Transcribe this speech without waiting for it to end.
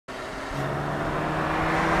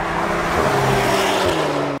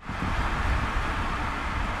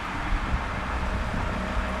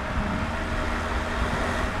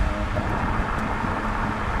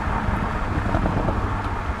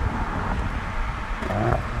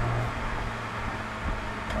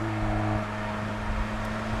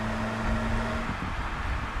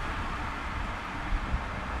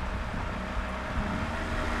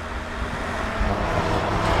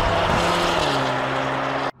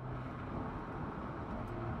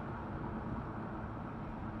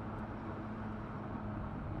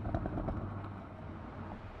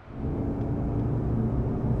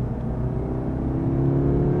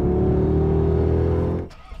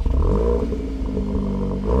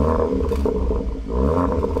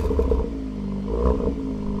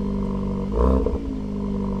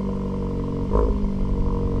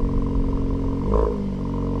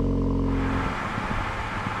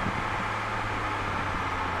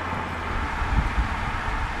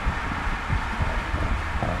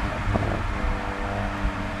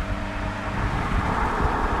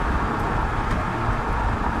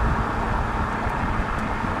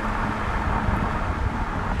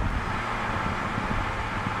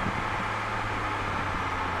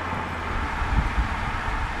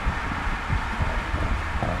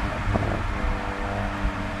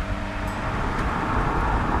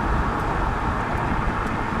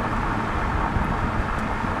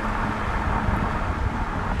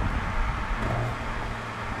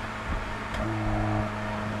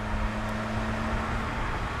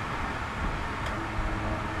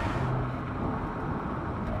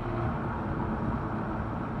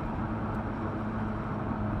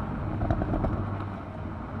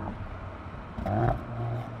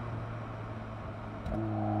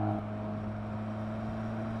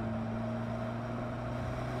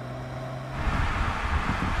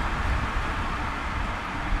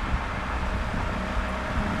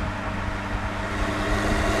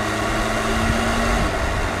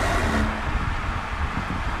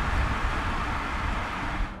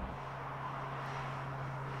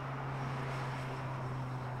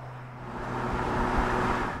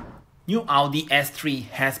New Audi S3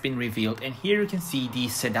 has been revealed, and here you can see the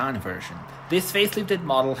sedan version. This facelifted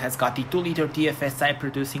model has got the 2-liter TFSI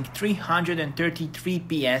producing 333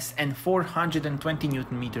 PS and 420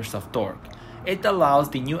 Nm of torque. It allows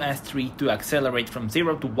the new S3 to accelerate from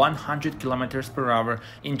 0 to 100 km/h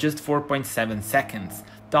in just 4.7 seconds.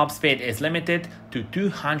 Top speed is limited to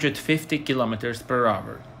 250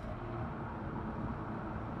 km/h.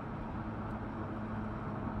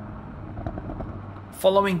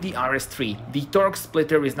 Following the RS3, the torque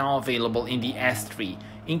splitter is now available in the S3,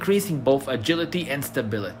 increasing both agility and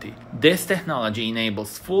stability. This technology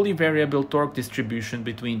enables fully variable torque distribution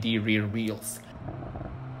between the rear wheels.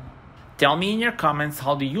 Tell me in your comments,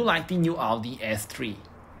 how do you like the new Audi S3?